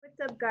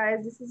up,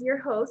 guys? This is your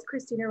host,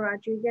 Christina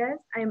Rodriguez.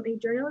 I'm a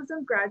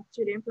journalism grad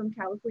student from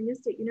California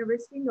State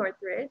University,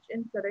 Northridge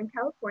in Southern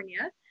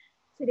California.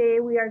 Today,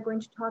 we are going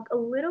to talk a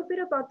little bit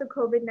about the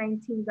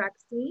COVID-19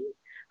 vaccine.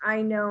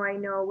 I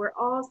know, we're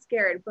all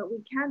scared, but we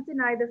can't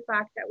deny the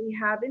fact that we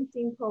haven't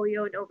seen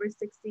polio in over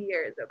 60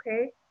 years,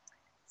 okay?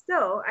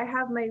 So, I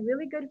have my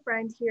really good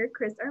friend here,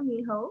 Chris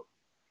Armijo.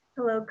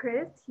 Hello,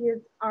 Chris. He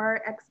is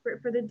our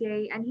expert for the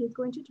day, and he's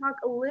going to talk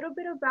a little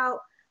bit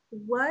about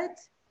what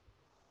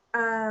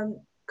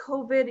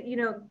COVID,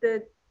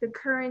 the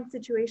current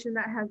situation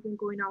that has been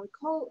going on with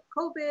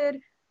COVID,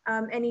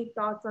 any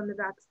thoughts on the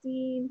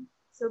vaccine.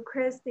 So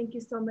Chris, thank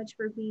you so much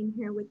for being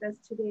here with us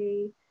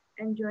today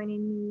and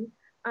joining me.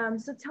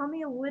 So tell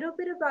me a little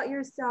bit about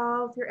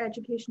yourself, your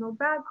educational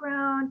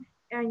background,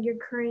 and your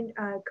current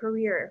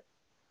career.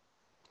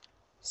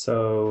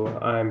 So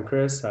I'm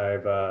Chris.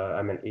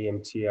 I'm an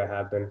EMT. I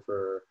have been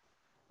for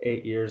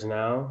 8 years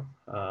now.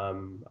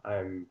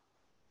 I'm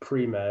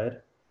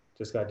pre-med.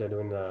 Just got done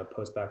doing the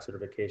post-bac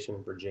certification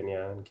in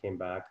Virginia and came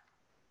back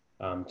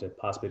to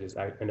possibly just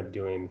end up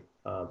doing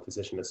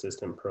physician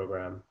assistant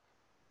program.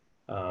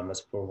 As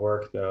for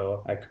work,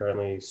 though, I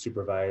currently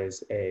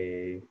supervise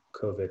a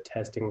COVID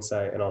testing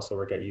site and also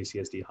work at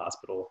UCSD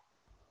Hospital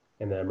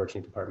in the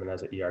emergency department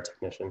as an ER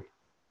technician.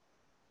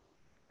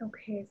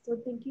 Okay, so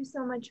thank you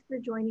so much for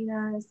joining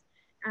us.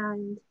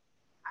 And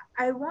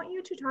I want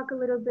you to talk a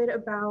little bit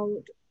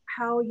about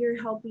how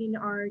you're helping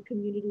our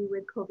community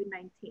with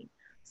COVID-19.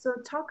 So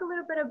talk a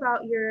little bit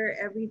about your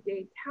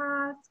everyday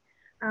tasks,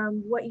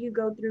 what you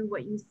go through,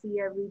 what you see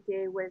every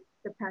day with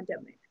the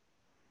pandemic.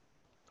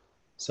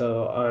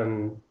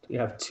 So you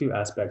have two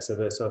aspects of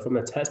it. So from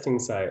the testing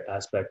site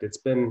aspect, it's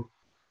been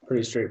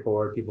pretty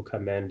straightforward. People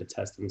come in to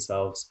test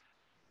themselves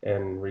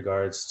in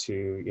regards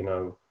to,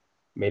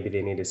 maybe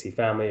they need to see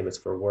family, if it's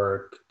for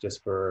work,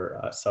 just for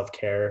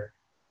self-care.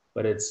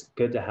 But it's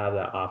good to have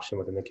that option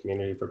within the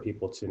community for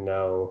people to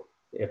know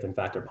if in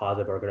fact they're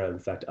positive or going to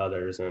infect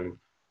others. And,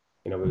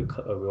 we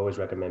always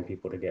recommend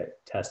people to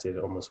get tested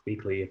almost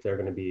weekly if they're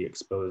going to be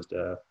exposed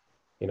to,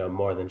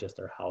 more than just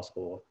their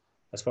household.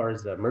 As far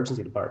as the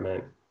emergency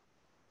department,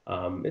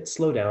 it's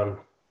slowed down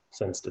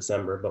since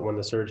December, but when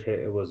the surge hit,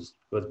 it was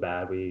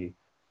bad. We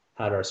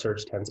had our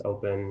surge tents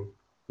open.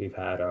 We've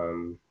had,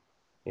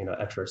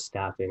 extra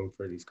staffing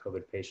for these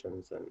COVID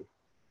patients, and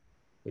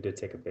we did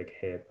take a big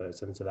hit, but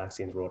since the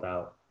vaccines rolled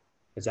out,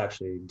 it's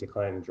actually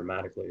declined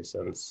dramatically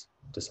since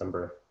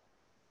December.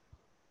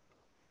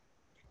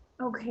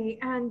 Okay,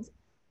 and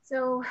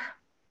so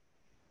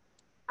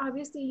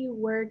obviously you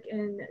work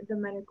in the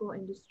medical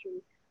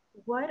industry.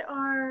 What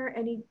are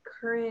any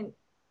current,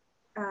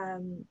 I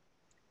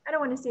don't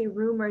want to say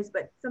rumors,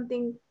 but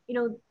something,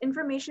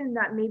 information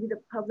that maybe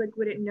the public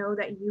wouldn't know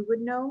that you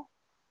would know?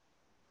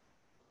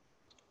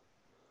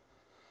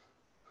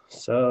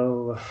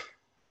 So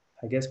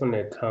I guess when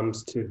it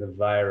comes to the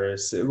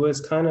virus, it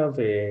was kind of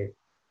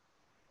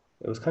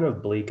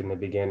bleak in the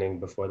beginning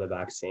before the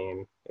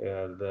vaccine.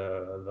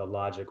 The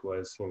logic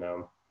was,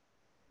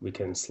 we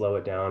can slow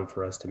it down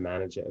for us to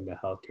manage it in the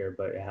healthcare,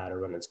 but it had to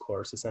run its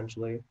course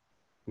essentially.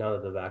 Now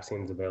that the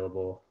vaccine is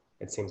available,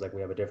 it seems like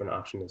we have a different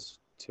option is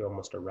to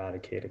almost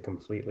eradicate it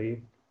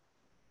completely.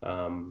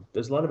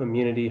 There's a lot of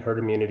herd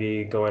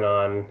immunity going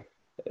on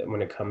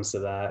when it comes to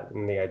that.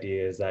 And the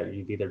idea is that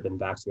you've either been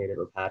vaccinated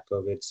or had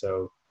COVID,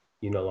 so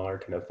you no longer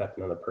can affect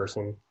another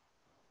person.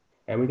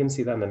 And we can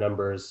see that in the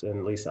numbers in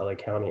at least LA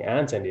County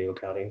and San Diego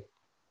County,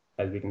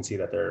 as we can see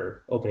that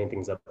they're opening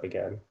things up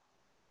again,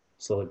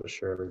 slowly but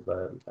surely.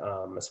 But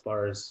as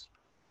far as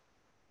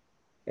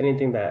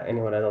anything that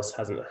anyone else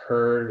hasn't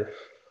heard,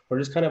 we're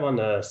just kind of on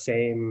the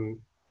same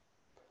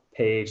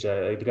page.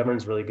 The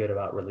government's really good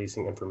about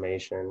releasing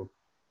information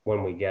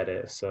when we get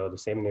it. So the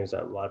same news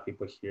that a lot of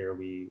people hear,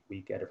 we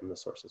get it from the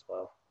source as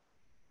well.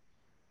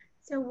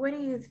 So what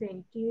do you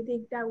think? Do you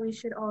think that we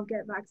should all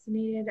get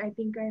vaccinated? I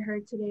think I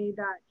heard today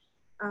that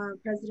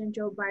President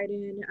Joe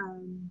Biden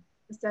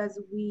says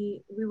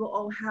we will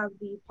all have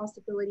the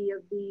possibility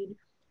of being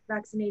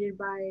vaccinated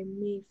by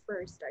May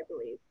 1st, I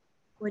believe.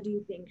 What do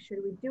you think?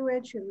 Should we do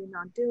it? Should we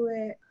not do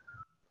it?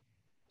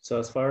 So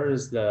as far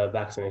as the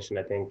vaccination,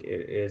 I think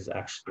it is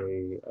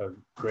actually a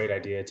great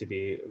idea to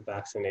be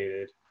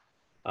vaccinated.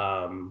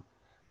 When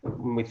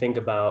we think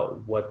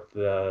about what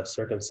the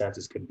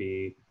circumstances could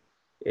be,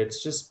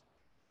 it's just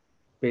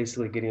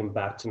basically getting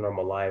back to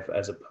normal life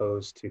as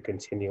opposed to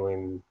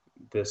continuing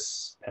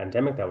this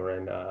pandemic that we're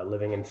in,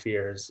 living in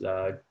fears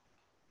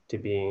to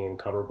being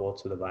comparable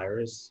to the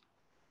virus,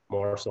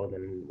 more so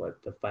than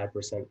what the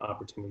 5%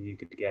 opportunity you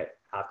could get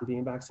after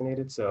being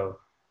vaccinated. So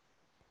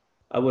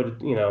I would,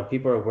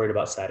 people are worried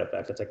about side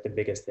effects. That's like the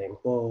biggest thing.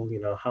 Well,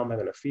 how am I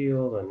going to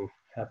feel and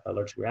have an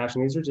allergic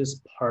reaction? These are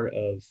just part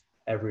of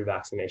every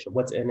vaccination.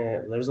 What's in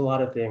it? There's a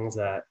lot of things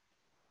that,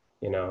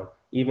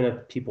 even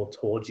if people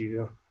told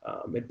you,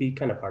 it'd be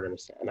kind of hard to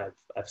understand.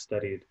 I've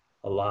studied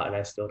a lot and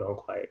I still don't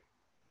quite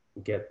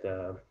get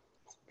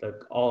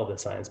all of the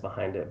science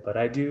behind it, but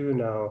I do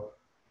know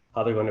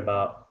how they're going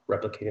about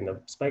replicating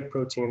the spike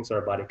protein so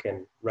our body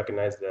can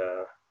recognize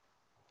the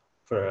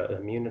for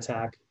an immune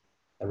attack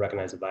and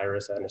recognize the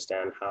virus. I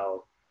understand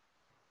how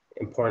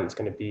important it's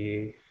going to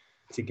be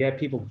to get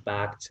people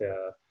back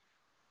to,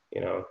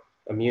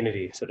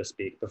 immunity, so to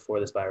speak, before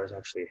this virus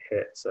actually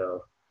hit.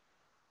 So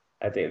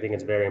I think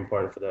it's very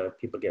important for the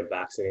people to get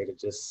vaccinated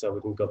just so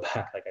we can go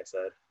back, like I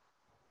said.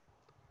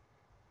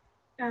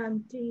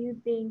 Do you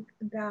think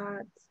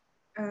that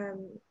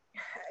um,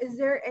 is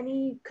there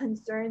any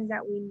concerns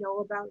that we know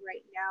about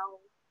right now?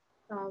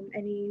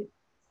 Any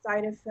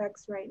side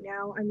effects right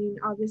now? I mean,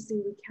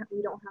 obviously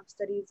we don't have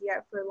studies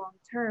yet for long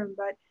term,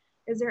 but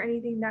is there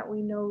anything that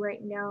we know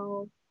right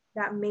now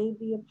that may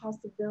be a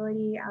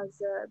possibility as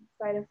a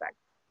side effect?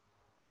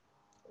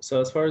 So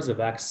as far as the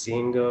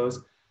vaccine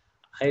goes,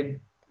 I,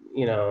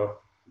 you know,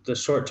 the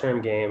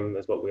short-term game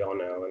is what we all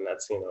know, and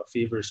that's,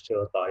 fevers,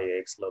 chills, body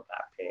aches, low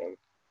back pain.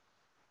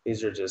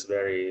 These are just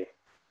very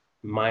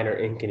minor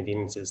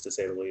inconveniences, to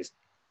say the least.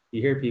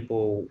 You hear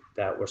people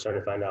that we're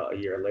starting to find out a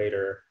year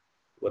later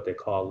what they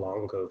call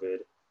long COVID,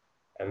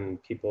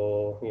 and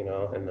people,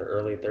 in their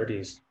early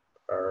 30s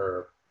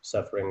are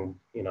suffering,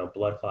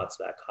 blood clots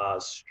that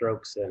cause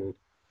strokes and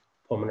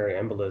pulmonary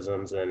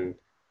embolisms and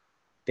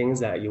things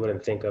that you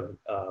wouldn't think of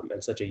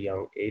in such a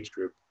young age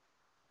group.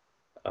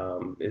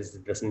 Is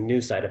this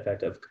new side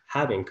effect of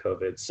having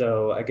COVID.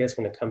 So I guess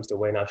when it comes to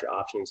weighing out your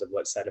options of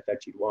what side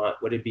effect you'd want,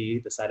 would it be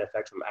the side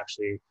effect from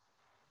actually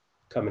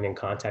coming in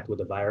contact with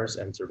the virus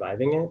and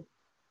surviving it,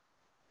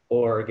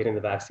 or getting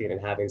the vaccine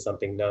and having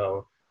something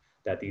know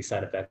that these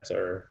side effects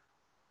are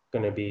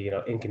going to be,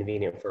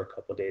 inconvenient for a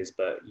couple of days,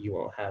 but you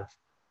won't have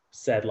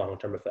said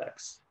long-term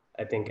effects.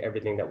 I think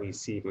everything that we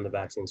see from the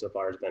vaccine so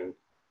far has been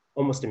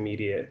almost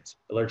immediate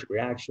allergic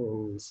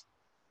reactions.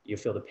 You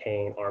feel the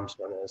pain, arm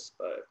soreness,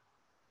 but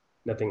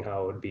nothing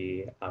how it would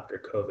be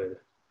after COVID.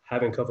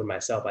 Having COVID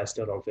myself, I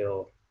still don't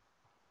feel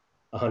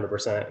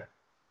 100%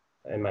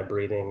 in my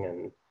breathing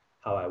and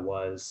how I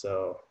was.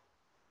 So,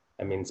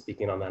 I mean,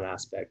 speaking on that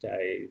aspect,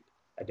 I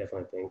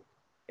definitely think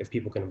if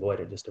people can avoid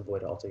it, just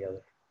avoid it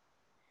altogether.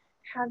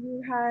 Have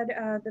you had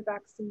the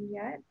vaccine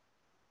yet?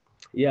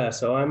 Yeah,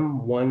 so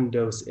I'm one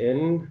dose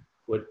in.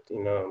 What,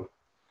 the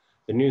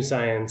new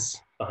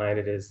science behind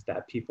it is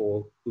that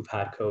people who've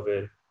had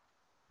COVID,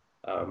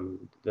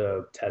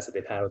 the tests that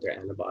they've had with their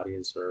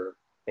antibodies are,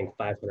 I think,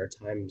 500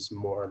 times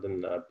more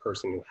than the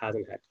person who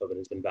hasn't had COVID and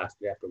has been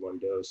vaccinated after one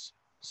dose.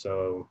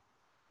 So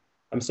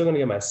I'm still going to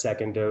get my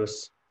second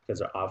dose because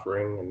they're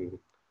offering, and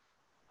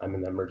I'm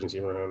in the emergency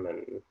room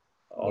and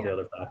all the Yeah.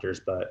 other factors.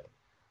 But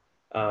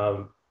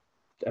um,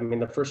 I mean,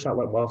 the first shot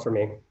went well for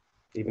me,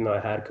 even though I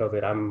had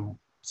COVID. I'm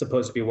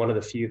supposed to be one of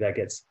the few that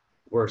gets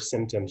worse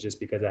symptoms just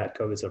because I had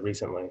COVID so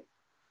recently.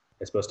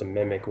 It's supposed to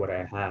mimic what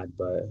I had,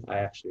 but I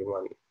actually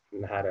went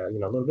and had a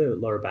little bit of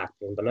lower back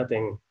pain, but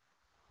nothing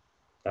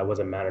that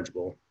wasn't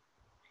manageable.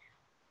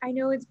 I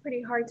know it's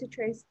pretty hard to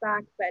trace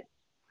back, but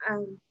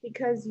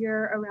because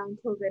you're around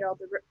COVID all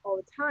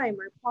the time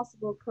or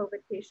possible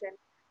COVID patient,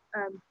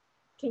 um,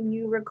 can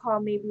you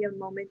recall maybe a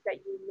moment that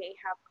you may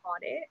have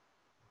caught it?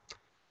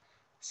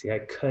 See, I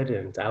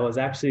couldn't. I was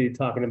actually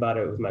talking about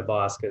it with my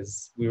boss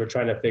because we were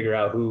trying to figure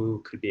out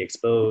who could be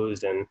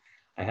exposed, and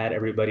I had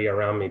everybody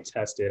around me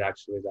tested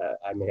actually that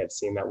I may have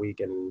seen that week,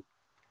 and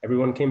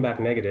everyone came back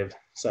negative.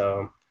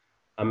 So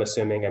I'm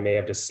assuming I may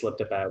have just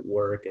slipped up at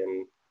work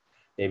and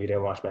maybe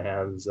didn't wash my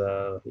hands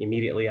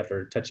immediately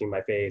after touching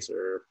my face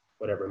or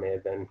whatever it may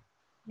have been.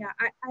 Yeah,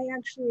 I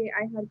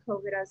had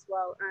COVID as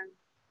well.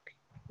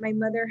 My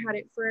mother had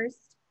it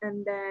first,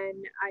 and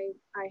then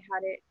I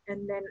had it,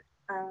 and then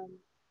um,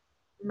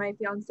 my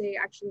fiance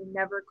actually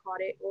never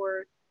caught it,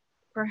 or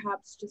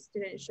perhaps just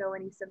didn't show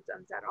any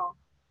symptoms at all.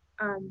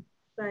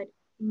 But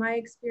my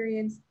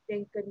experience,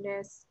 thank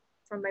goodness,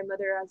 from my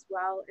mother as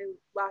well, it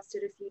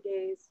lasted a few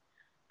days.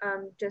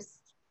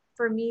 Just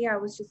for me, I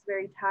was just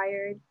very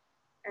tired,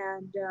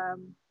 and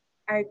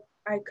I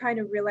I kind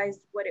of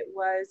realized what it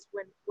was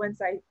when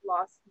once I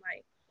lost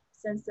my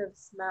sense of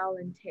smell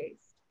and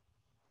taste.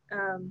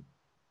 Um,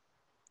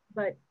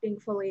 but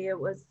thankfully, it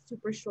was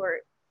super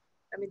short.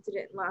 I mean, it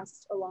didn't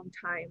last a long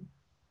time.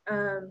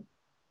 Um,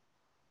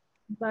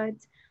 but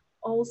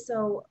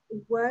also,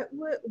 what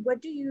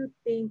do you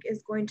think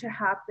is going to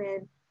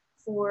happen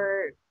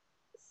for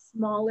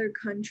smaller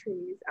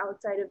countries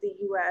outside of the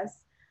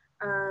U.S.,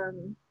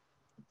 um,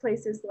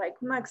 places like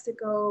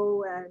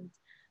Mexico and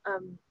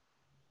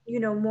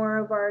more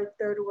of our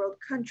third world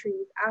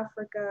countries,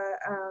 Africa,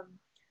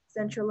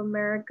 Central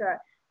America?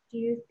 Do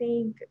you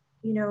think,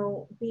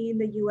 being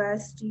the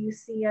U.S., do you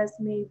see us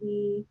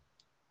maybe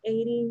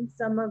aiding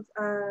some of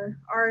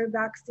our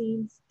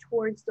vaccines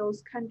towards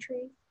those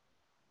countries?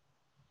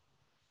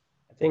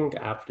 I think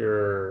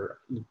after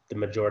the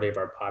majority of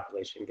our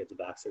population gets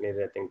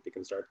vaccinated, I think they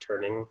can start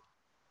turning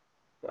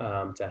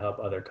to help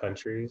other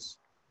countries.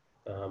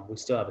 We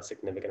still have a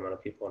significant amount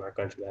of people in our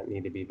country that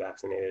need to be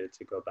vaccinated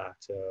to go back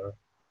to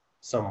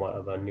somewhat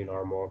of a new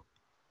normal.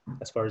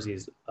 As far as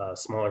these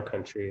smaller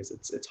countries,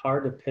 it's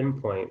hard to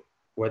pinpoint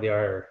where they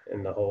are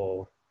in the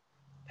whole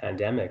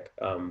pandemic.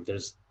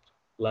 There's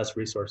less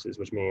resources,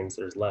 which means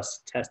there's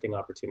less testing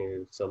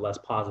opportunities, so less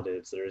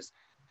positives. There's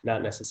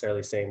not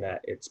necessarily saying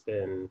that it's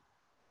been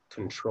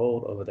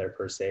controlled over there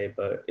per se,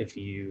 but if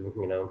you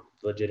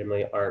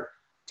legitimately aren't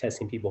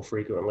testing people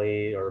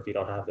frequently, or if you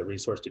don't have the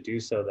resource to do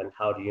so, then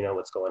how do you know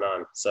what's going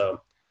on?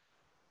 So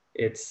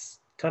it's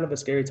kind of a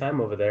scary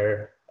time over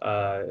there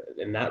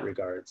in that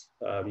regards.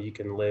 You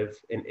can live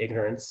in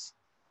ignorance,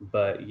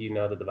 but you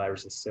know that the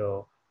virus is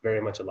still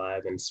very much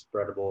alive and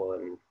spreadable.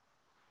 And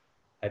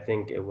I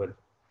think it would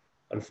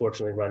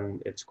unfortunately run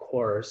its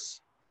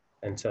course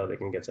until they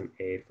can get some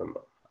aid from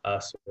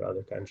us or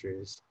other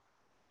countries.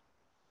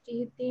 Do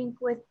you think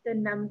with the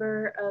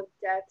number of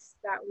deaths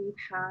that we've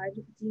had,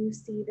 do you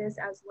see this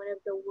as one of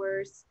the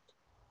worst,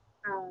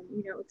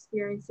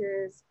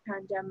 experiences,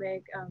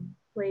 pandemic,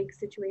 plague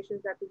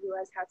situations that the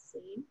U.S. has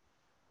seen?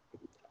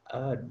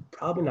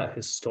 Probably not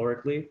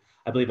historically.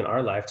 I believe in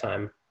our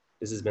lifetime,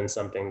 this has been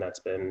something that's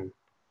been,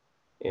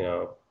 you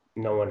know,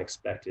 no one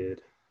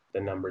expected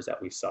the numbers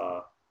that we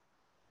saw.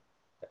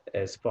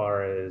 As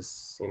far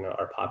as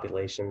our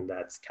population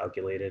that's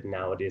calculated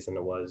nowadays than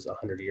it was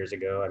 100 years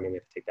ago. I mean, we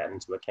have to take that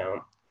into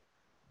account,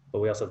 but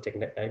we also have to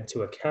take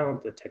into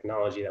account the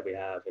technology that we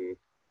have and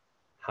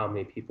how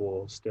many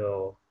people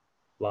still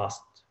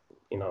lost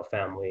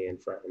family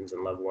and friends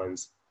and loved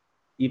ones,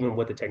 even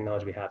with the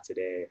technology we have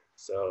today.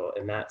 So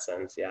in that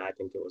sense, yeah, I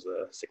think it was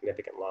a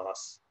significant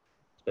loss,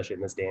 especially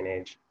in this day and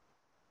age.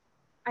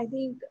 I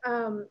think,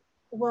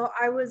 well,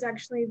 I was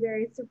actually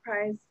very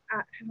surprised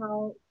at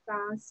how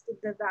fast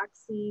the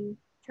vaccine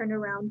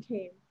turnaround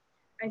came.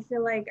 I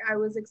feel like I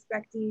was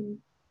expecting,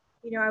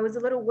 I was a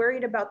little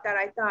worried about that.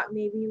 I thought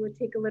maybe it would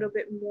take a little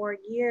bit more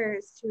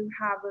years to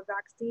have a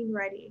vaccine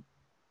ready.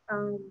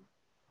 Um,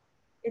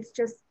 it's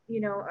just,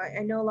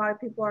 I know a lot of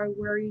people are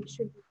worried.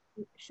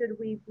 Should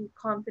we be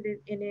confident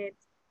in it?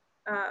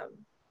 Um,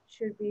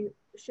 should we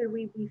should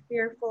we be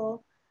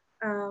fearful?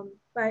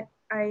 But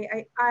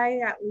I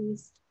at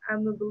least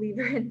I'm a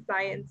believer in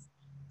science.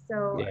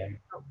 So Yeah,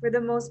 for the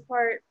most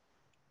part,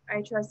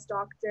 I trust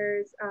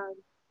doctors.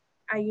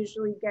 I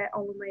usually get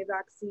all of my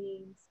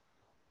vaccines.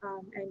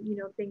 And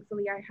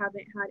thankfully, I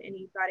haven't had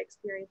any bad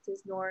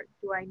experiences, nor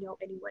do I know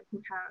anyone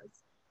who has.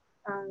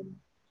 Um,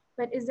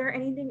 but is there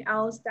anything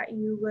else that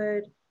you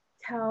would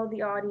tell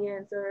the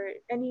audience, or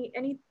any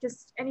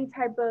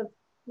type of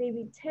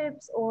maybe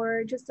tips,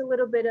 or just a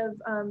little bit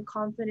of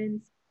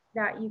confidence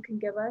that you can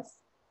give us?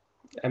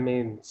 I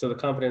mean, so the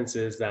confidence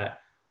is that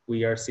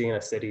we are seeing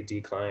a steady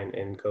decline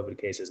in COVID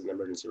cases in the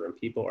emergency room.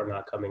 People are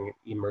not coming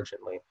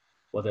emergently.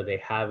 Whether they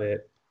have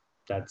it,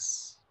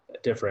 that's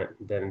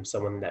different than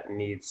someone that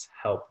needs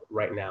help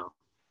right now,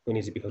 who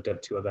needs to be hooked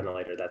up to a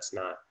ventilator. That's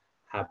not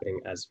happening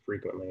as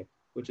frequently,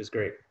 which is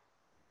great.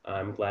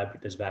 I'm glad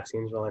there's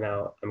vaccines rolling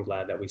out. I'm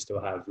glad that we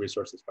still have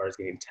resources as far as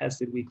getting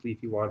tested weekly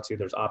if you want to.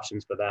 There's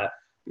options for that.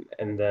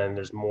 And then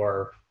there's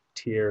more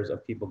tiers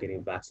of people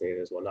getting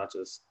vaccinated as well, not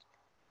just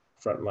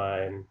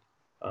frontline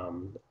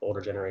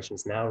older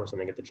generations now, or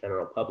something at the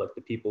general public,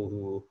 the people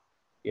who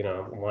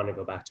want to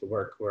go back to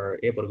work, who are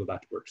able to go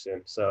back to work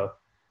soon. So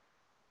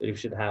we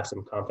should have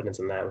some confidence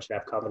in that. We should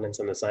have confidence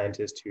in the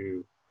scientists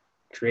who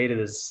created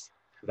this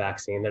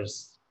vaccine.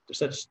 There's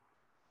such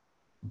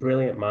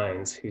brilliant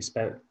minds who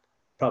spent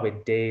probably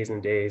days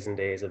and days and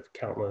days of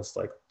countless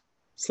like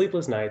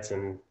sleepless nights,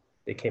 and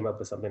they came up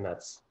with something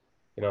that's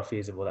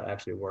feasible, that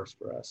actually works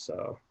for us.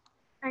 So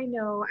I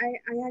know.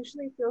 I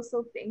actually feel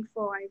so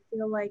thankful. I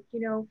feel like,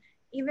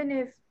 even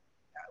if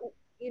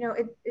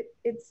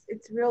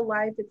it's real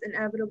life, it's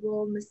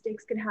inevitable,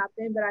 mistakes can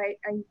happen, but I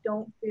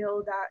don't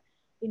feel that,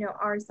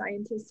 our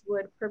scientists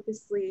would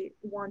purposely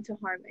want to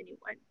harm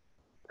anyone.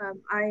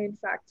 I in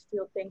fact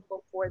feel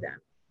thankful for them.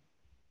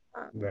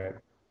 Um, right,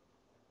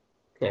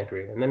 I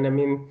agree. And then I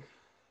mean,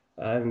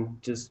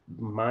 just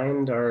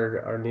mind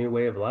our new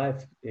way of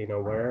life.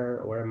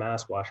 Wear a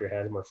mask, wash your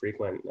hands more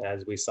frequent.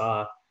 As we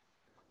saw,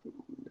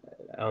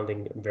 I don't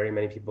think very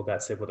many people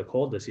got sick with a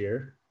cold this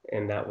year,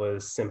 and that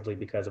was simply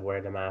because of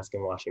wearing a mask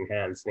and washing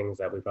hands, things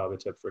that we probably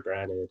took for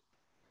granted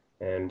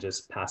and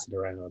just passed it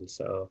around.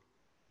 So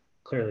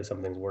clearly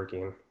something's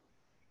working.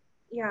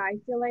 yeah, I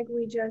feel like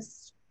we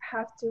just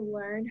have to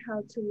learn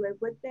how to live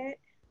with it.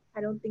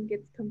 I don't think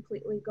it's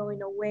completely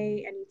going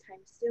away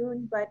anytime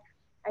soon, but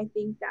I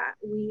think that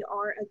we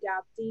are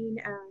adapting,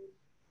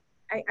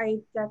 and I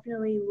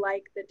definitely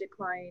like the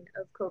decline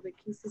of COVID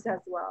cases as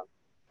well.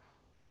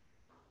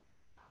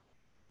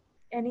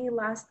 Any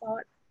last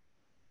thoughts?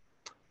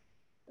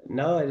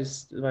 No,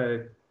 I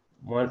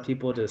want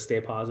people to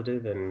stay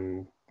positive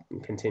and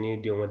continue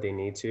doing what they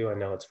need to. I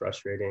know it's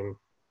frustrating.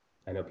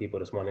 I know people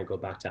just want to go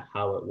back to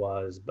how it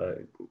was, but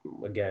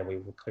again, we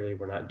clearly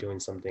we're not doing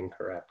something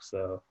correct.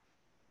 So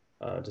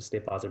just stay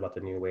positive about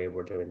the new way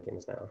we're doing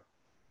things now.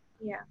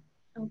 Yeah.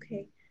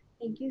 Okay.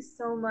 Thank you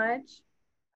so much.